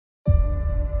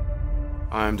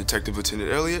I'm Detective Lieutenant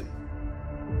Elliot,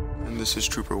 and this is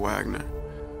Trooper Wagner.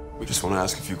 We just want to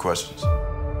ask a few questions.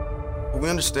 We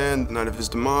understand the night of his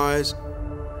demise,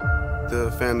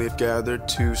 the family have gathered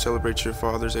to celebrate your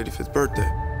father's 85th birthday.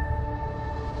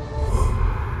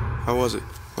 How was it,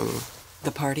 by the way?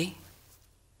 The party?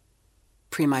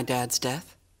 Pre my dad's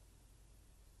death?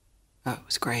 Oh, it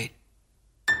was great.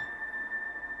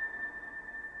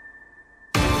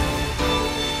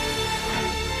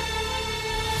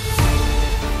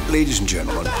 Ladies and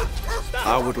gentlemen,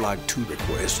 I would like to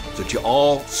request that you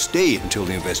all stay until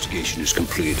the investigation is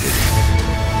completed.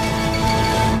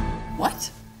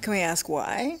 What? Can we ask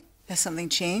why? Has something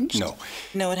changed? No.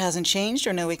 No, it hasn't changed,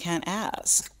 or no, we can't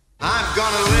ask. I'm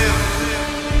gonna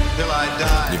live till I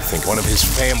die. You think one of his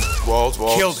family Walls.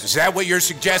 killed? Is that what you're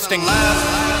suggesting? Then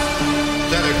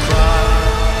I cry.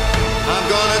 I'm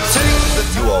gonna take the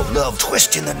You all love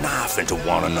twisting the knife into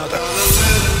one another.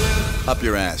 Up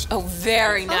your ass. Oh,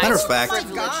 very nice. Matter of fact,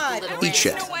 God. eat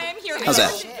shit. How's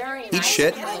that? Eat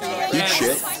shit. Eat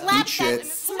shit. Eat shit.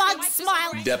 Smug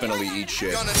smile. Definitely eat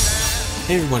shit.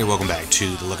 Hey everybody, welcome back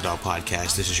to the Look It All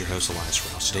Podcast. This is your host,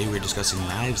 Elias Rouse. Today we're discussing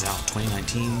Knives Out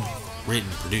 2019,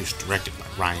 written, produced, directed by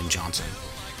Rian Johnson.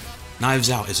 Knives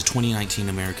Out is a 2019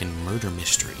 American murder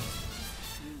mystery,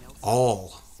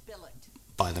 all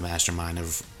by the mastermind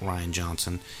of Rian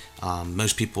Johnson.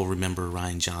 Most people remember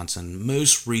Rian Johnson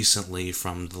most recently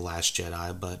from The Last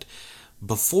Jedi, but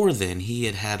before then he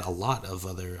had a lot of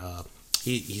other...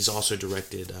 He's also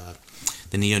directed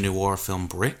the neo-noir film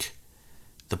Brick,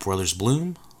 The Brothers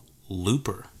Bloom,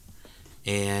 Looper,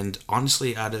 and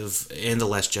honestly, and The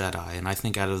Last Jedi, and I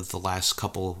think out of the last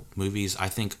couple movies,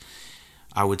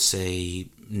 I would say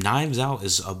Knives Out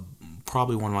is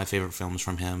probably one of my favorite films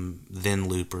from him, then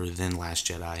Looper, then Last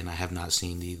Jedi, and I have not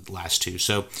seen the last two,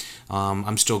 so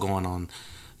I'm still going on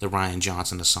the Rian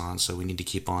Johnson ascent, so we need to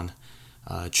keep on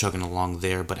chugging along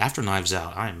there. But after Knives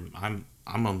Out, I'm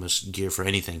almost geared for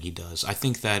anything he does. I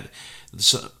think that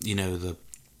the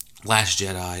Last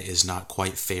Jedi is not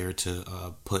quite fair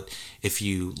to put, if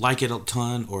you like it a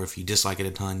ton or if you dislike it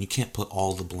a ton, you can't put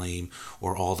all the blame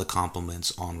or all the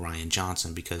compliments on Rian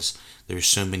Johnson, because there's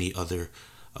so many other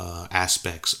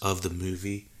aspects of the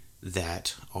movie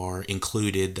that are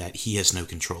included that he has no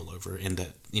control over, and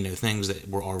that, things that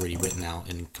were already written out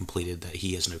and completed that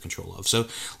he has no control of. So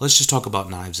let's just talk about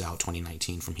Knives Out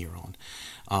 2019 from here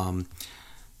on.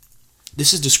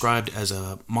 This is described as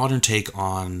a modern take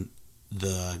on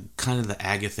the kind of the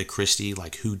Agatha Christie,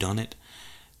 like whodunit.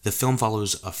 The film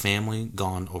follows a family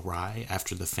gone awry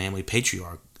after the family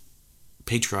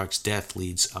patriarch's death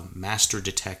leads a master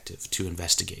detective to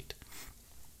investigate.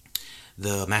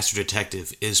 The master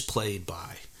detective is played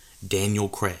by Daniel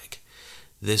Craig.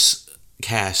 This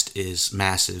cast is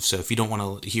massive, so if you don't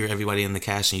want to hear everybody in the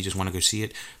cast and you just want to go see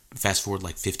it, fast forward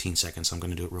like 15 seconds. I'm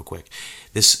going to do it real quick.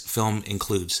 This film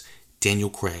includes Daniel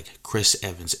Craig, Chris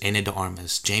Evans, Ana de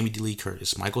Armas, Jamie Lee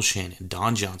Curtis, Michael Shannon,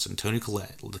 Don Johnson, Toni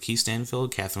Collette, Lakeith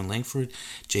Stanfield, Catherine Langford,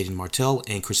 Jaden Martell,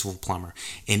 and Christopher Plummer.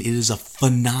 And it is a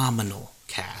phenomenal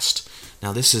cast.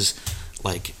 Now this is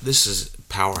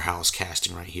powerhouse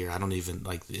casting right here.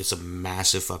 It's a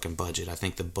massive fucking budget. I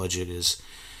think the budget is,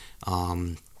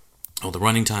 the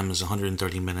running time is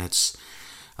 130 minutes.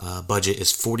 Budget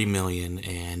is $40 million,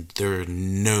 and there are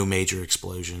no major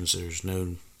explosions. There's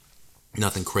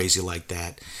nothing crazy like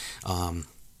that.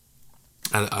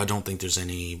 I don't think there's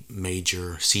any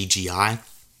major CGI.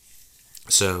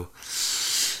 So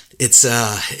it's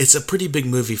a pretty big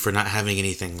movie for not having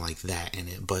anything like that in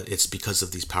it, but it's because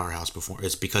of these powerhouse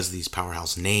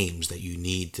names that you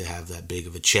need to have that big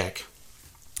of a check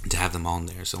to have them on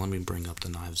there. So let me bring up the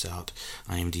Knives Out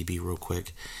IMDb real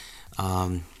quick.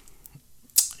 And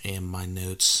my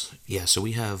notes. Yeah, so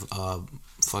we have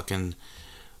fucking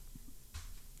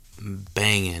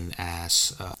banging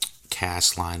ass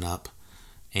cast lineup,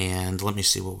 and let me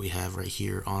see what we have right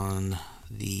here on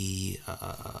the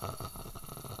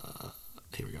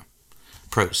here we go.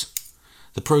 Pros.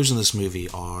 The pros in this movie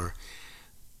are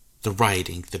the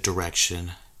writing, the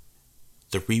direction,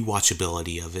 the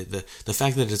rewatchability of it, the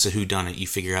fact that it's a whodunit. You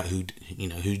figure out who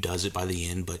does it by the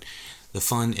end, but the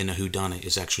fun in a whodunit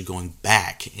is actually going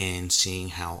back and seeing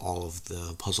how all of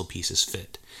the puzzle pieces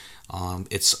fit.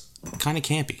 It's kind of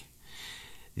campy.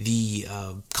 The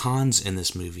cons in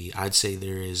this movie, I'd say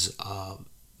there is a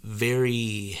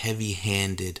very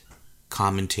heavy-handed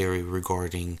commentary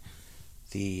regarding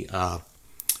the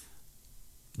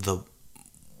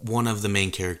one of the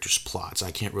main character's plots.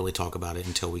 I can't really talk about it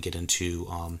until we get into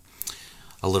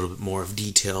a little bit more of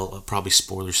detail, probably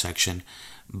spoiler section,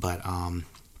 but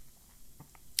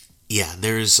yeah,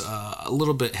 there's a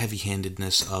little bit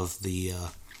heavy-handedness of the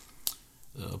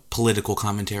political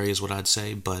commentary is what I'd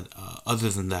say, but other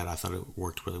than that, I thought it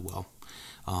worked really well.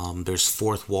 There's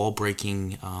fourth wall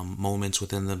breaking moments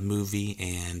within the movie,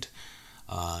 and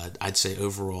I'd say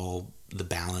overall the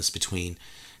balance between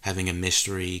having a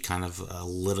mystery, kind of a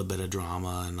little bit of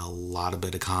drama, and a lot of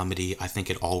bit of comedy, I think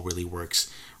it all really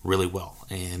works really well.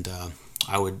 And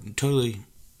I would totally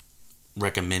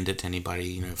recommend it to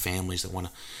anybody, families that want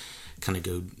to kind of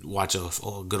go watch a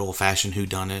good old-fashioned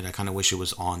whodunit. I kind of wish it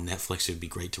was on Netflix. It would be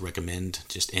great to recommend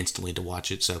just instantly to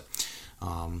watch it. So,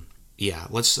 yeah,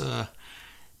 let's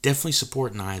definitely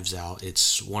support Knives Out.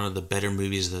 It's one of the better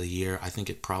movies of the year. I think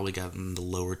it probably got in the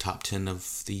lower top 10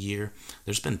 of the year.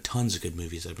 There's been tons of good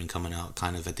movies that have been coming out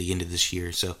kind of at the end of this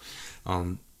year. So,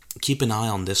 keep an eye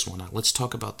on this one. Let's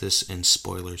talk about this in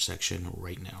spoiler section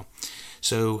right now.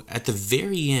 So, at the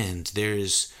very end,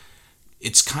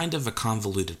 it's kind of a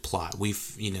convoluted plot.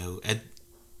 We've, at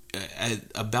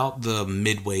about the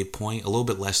midway point, a little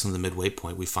bit less than the midway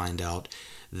point, we find out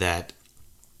that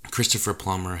Christopher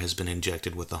Plummer has been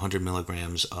injected with 100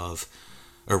 milligrams of,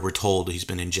 or we're told he's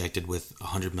been injected with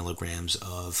 100 milligrams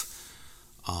of,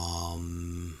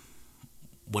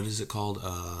 what is it called?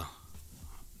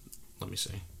 Let me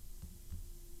see.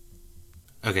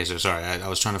 Okay, so sorry, I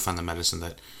was trying to find the medicine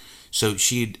that, so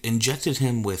she injected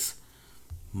him with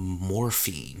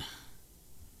morphine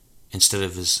instead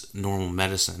of his normal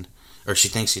medicine, or she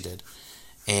thinks he did.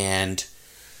 And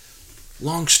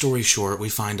long story short, we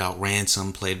find out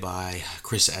Ransom, played by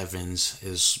Chris Evans,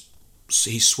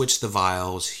 he switched the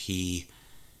vials, he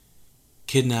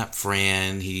kidnapped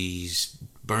Fran, he's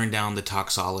burned down the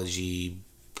toxology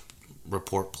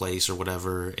report place or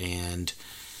whatever, and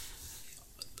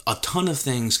a ton of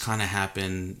things kind of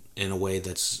happen in a way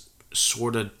that's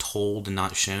sort of told and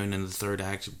not shown in the third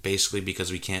act, basically because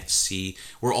we can't see.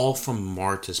 We're all from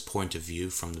Marta's point of view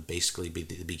from the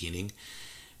beginning,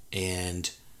 and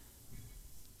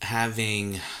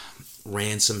having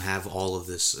Ransom have all of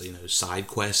this, side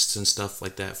quests and stuff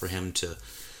like that for him to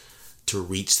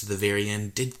reach to the very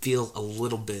end did feel a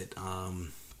little bit,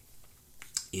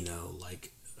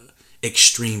 like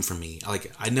extreme for me.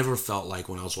 Like, I never felt like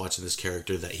when I was watching this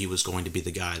character that he was going to be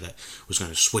the guy that was going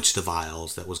to switch the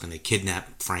vials, that was going to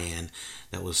kidnap Fran,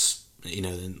 that was,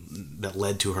 that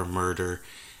led to her murder.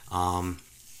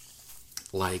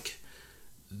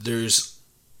 There's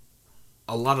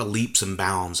a lot of leaps and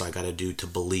bounds I got to do to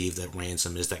believe that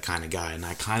Ransom is that kind of guy, and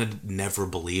I kind of never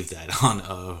believed that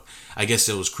on, I guess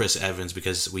it was Chris Evans,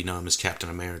 because we know him as Captain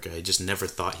America. I just never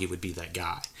thought he would be that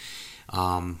guy.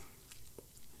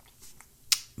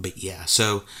 But yeah,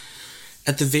 so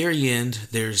at the very end,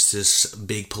 there's this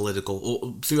big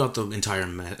political, throughout the entire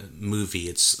movie,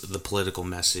 it's the political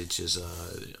message is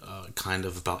kind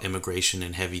of about immigration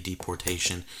and heavy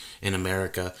deportation in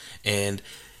America. And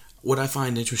what I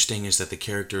find interesting is that the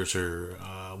characters are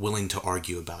willing to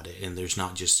argue about it, and there's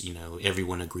not just,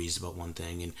 everyone agrees about one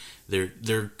thing, and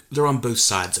they're on both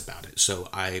sides about it. So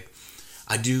I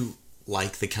do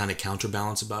like the kind of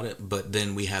counterbalance about it, but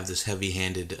then we have this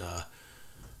heavy-handed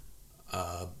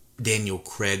Daniel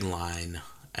Craig line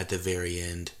at the very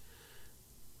end.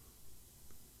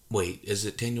 Wait, is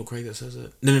it Daniel Craig that says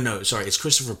it? No, sorry, it's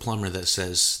Christopher Plummer that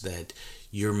says that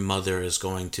your mother is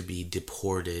going to be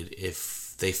deported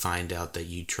if they find out that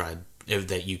you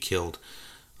killed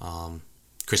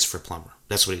Christopher Plummer.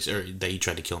 That's what that you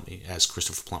tried to kill me as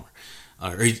Christopher Plummer.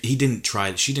 Or she didn't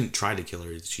try to kill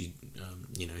her. She,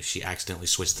 she accidentally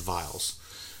switched the vials.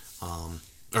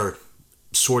 Or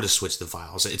sort of switched the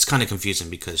vials. It's kind of confusing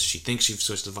because she thinks she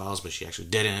switched the vials, but she actually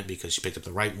didn't, because she picked up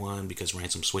the right one, because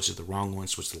Ransom switches the wrong one,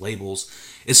 switched the labels.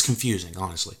 It's confusing,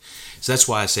 honestly. So that's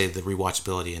why I say the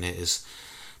rewatchability in it is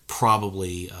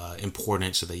probably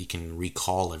important, so that you can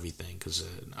recall everything, because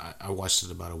I watched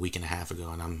it about a week and a half ago,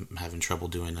 and I'm having trouble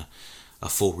doing a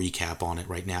full recap on it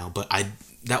right now. But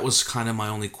that was kind of my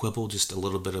only quibble, just a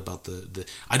little bit about the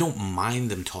I don't mind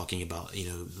them talking about,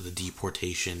 the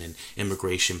deportation and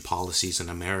immigration policies in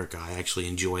America. I actually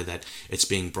enjoy that it's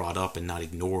being brought up and not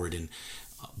ignored. And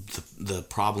the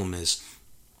problem is,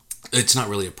 it's not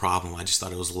really a problem. I just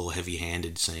thought it was a little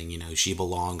heavy-handed, saying, she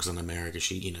belongs in America.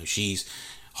 She's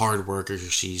hard worker.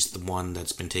 She's the one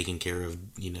that's been taking care of,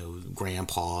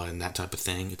 grandpa and that type of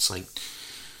thing. It's like,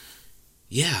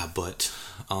 yeah, but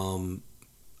the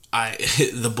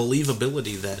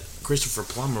believability that Christopher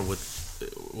Plummer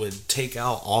would take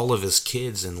out all of his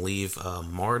kids and leave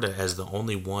Marta as the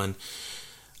only one,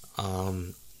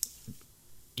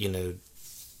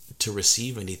 to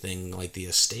receive anything like the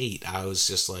estate, I was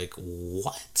just like,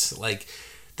 what? Like,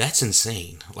 that's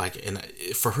insane. Like, and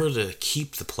for her to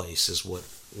keep the place is what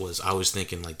I was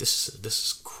thinking, like, this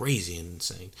is crazy and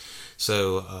insane.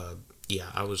 So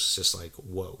yeah, I was just like,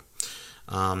 whoa.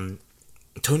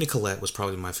 Toni Collette was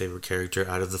probably my favorite character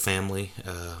out of the family,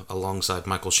 alongside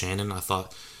Michael Shannon. I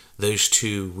thought those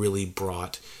two really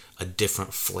brought a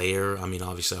different flair. I mean,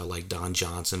 obviously I like Don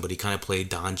Johnson, but he kind of played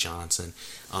Don Johnson.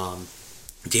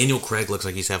 Daniel Craig looks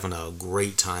like he's having a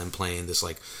great time playing this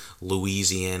like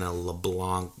Louisiana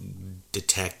LeBlanc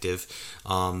detective.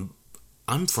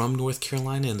 I'm from North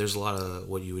Carolina, and there's a lot of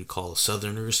what you would call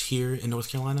Southerners here in North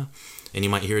Carolina, and you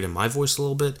might hear it in my voice a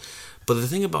little bit. But the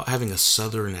thing about having a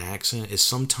Southern accent is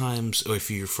sometimes, or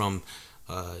if you're from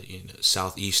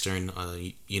southeastern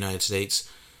United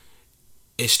States,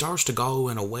 it starts to go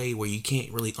in a way where you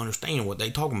can't really understand what they're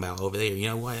talking about over there. You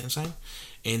know what I'm saying?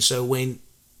 And so when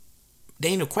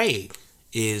Daniel Craig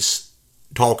is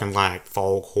talking like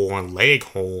Foghorn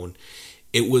Leghorn,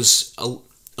 it was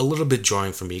a little bit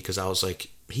jarring for me, because I was like,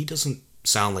 he doesn't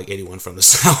sound like anyone from the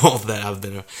South that I've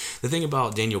been. The thing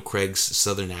about Daniel Craig's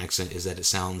Southern accent is that it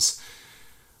sounds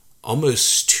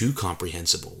almost too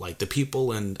comprehensible. Like the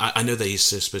people, and I know that he's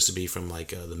supposed to be from like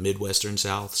the Midwestern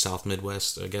South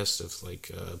Midwest, I guess, of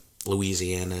like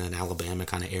Louisiana and Alabama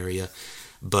kind of area,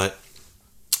 but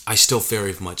I still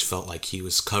very much felt like he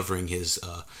was covering his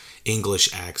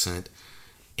English accent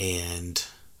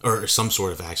or some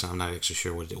sort of accent. I'm not actually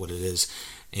sure what it is,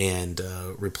 and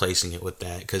replacing it with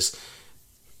that, because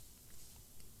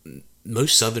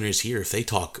most Southerners here, if they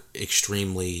talk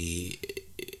extremely,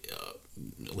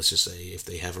 let's just say if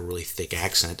they have a really thick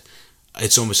accent,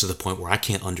 it's almost to the point where I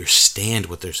can't understand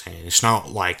what they're saying. It's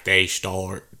not like they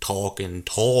start talking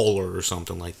taller or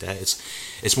something like that.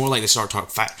 It's more like they start talking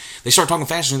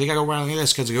faster, and they gotta go around like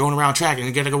this because they're going around track and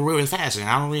they gotta go really fast, and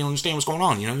I don't really understand what's going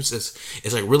on. You know,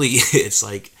 it's like really, it's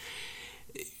like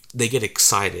they get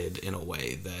excited in a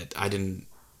way that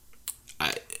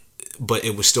but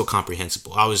it was still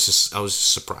comprehensible. I was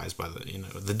surprised by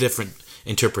the different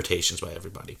interpretations by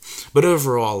everybody. But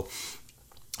overall,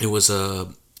 it was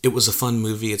a fun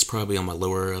movie. It's probably on my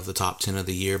lower of the top 10 of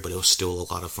the year, but it was still a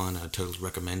lot of fun. I totally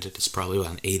recommend it. It's probably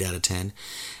about an 8 out of 10.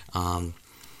 I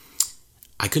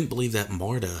couldn't believe that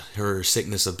Marta, her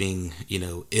sickness of being,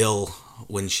 ill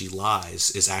when she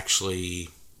lies, is actually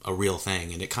a real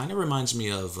thing. And it kind of reminds me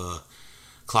of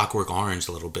Clockwork Orange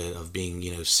a little bit, of being,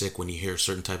 sick when you hear a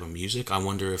certain type of music. I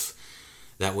wonder if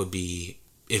that would be,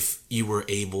 if you were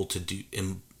able to do,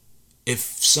 if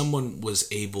someone was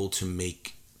able to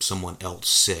make someone else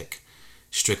sick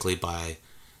strictly by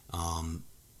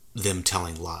them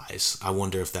telling lies. I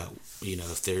wonder if that,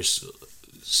 if there's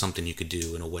something you could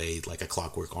do in a way like a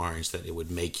Clockwork Orange that it would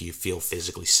make you feel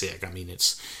physically sick. I mean,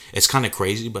 it's kind of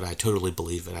crazy, but I totally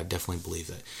believe it. I definitely believe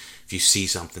that if you see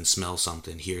something, smell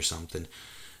something, hear something,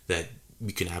 that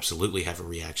you can absolutely have a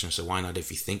reaction. So why not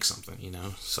if you think something,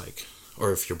 it's like,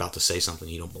 or if you're about to say something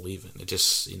you don't believe in. It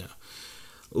just, a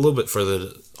little bit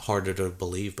harder to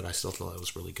believe, but I still thought it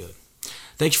was really good.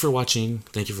 Thank you for watching.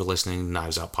 Thank you for listening to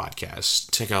Knives Out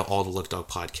Podcast. Check out all the Look Dog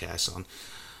podcasts on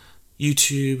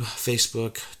YouTube,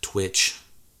 Facebook, Twitch,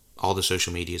 all the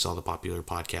social medias, all the popular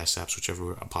podcast apps,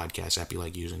 whichever podcast app you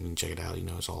like using, you can check it out.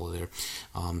 It's all there.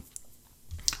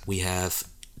 We have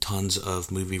tons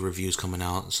of movie reviews coming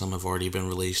out. Some have already been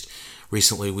released.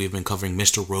 Recently, we've been covering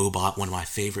Mr. Robot, one of my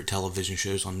favorite television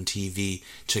shows on TV.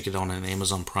 Check it out on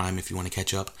Amazon Prime if you want to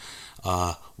catch up.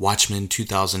 Watchmen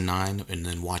 2009, and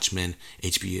then Watchmen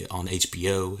on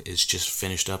HBO is just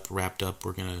wrapped up.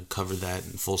 We're going to cover that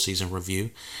in full season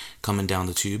review coming down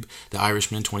the tube. The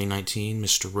Irishman 2019,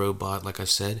 Mr. Robot, like I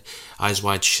said, Eyes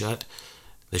Wide Shut,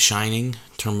 The Shining,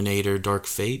 Terminator Dark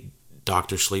Fate,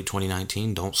 Dr. Sleep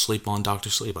 2019. Don't sleep on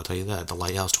Dr. Sleep, I'll tell you that. The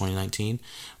Lighthouse 2019.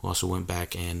 We also went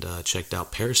back and checked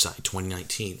out Parasite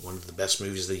 2019, one of the best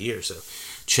movies of the year. So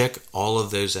check all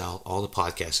of those out, all the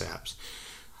podcast apps.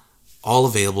 All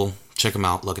available. Check them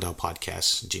out.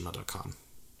 lookitoutpodcast@gmail.com.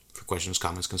 For questions,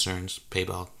 comments, concerns,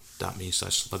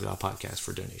 paypal.me/lookitoutpodcast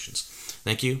for donations.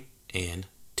 Thank you, and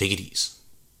take it easy.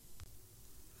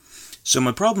 So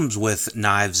my problems with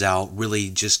Knives Out really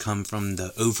just come from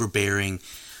the overbearing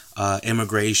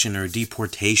immigration or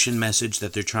deportation message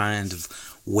that they're trying to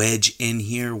wedge in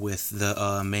here with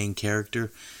the main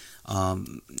character.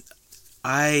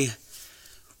 I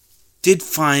did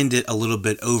find it a little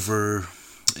bit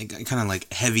kind of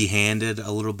like heavy-handed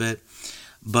a little bit,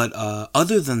 but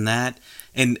other than that,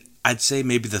 and I'd say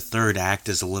maybe the third act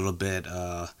is a little bit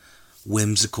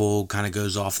whimsical, kind of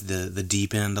goes off the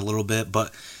deep end a little bit,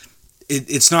 but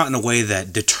it's not in a way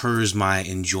that deters my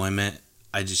enjoyment.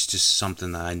 Just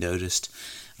something that I noticed.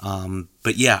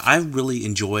 But yeah, I really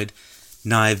enjoyed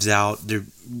Knives Out.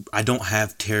 I don't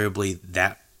have terribly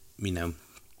that,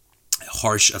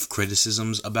 harsh of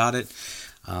criticisms about it.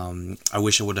 I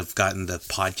wish I would have gotten the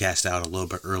podcast out a little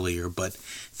bit earlier, but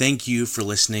thank you for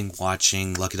listening,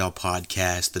 watching Lucky Dog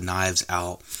Podcast, the Knives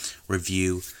Out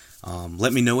review.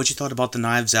 Let me know what you thought about the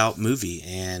Knives Out movie,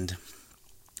 and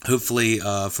hopefully,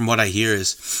 from what I hear,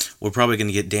 is we're probably going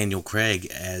to get Daniel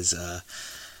Craig as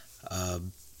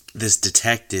this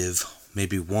detective,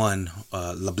 maybe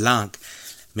LeBlanc,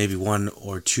 maybe one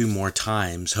or two more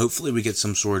times. Hopefully we get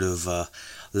some sort of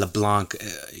LeBlanc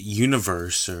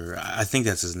universe, or I think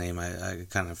that's his name. I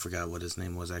kind of forgot what his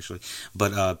name was actually,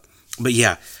 but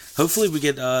yeah, hopefully we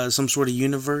get some sort of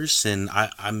universe, and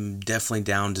I'm definitely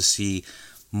down to see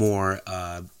more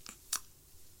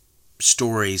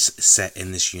stories set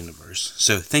in this universe.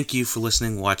 So thank you for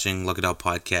listening, watching Look It Out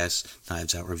Podcast,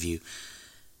 Knives Out Review.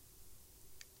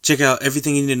 Check out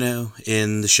everything you need to know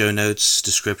in the show notes,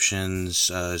 descriptions,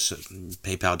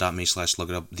 paypal.me/the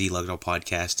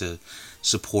Podcast to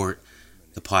support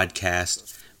the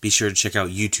podcast. Be sure to check out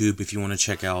YouTube if you want to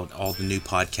check out all the new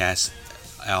podcasts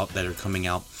out that are coming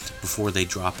out before they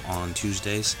drop on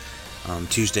Tuesdays.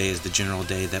 Tuesday is the general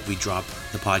day that we drop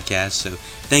the podcast. So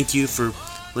thank you for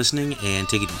listening, and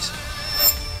take it easy.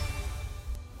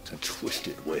 It's a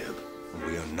twisted web.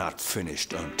 We are not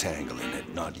finished untangling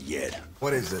it, not yet.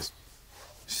 What is this?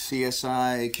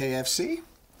 CSI KFC?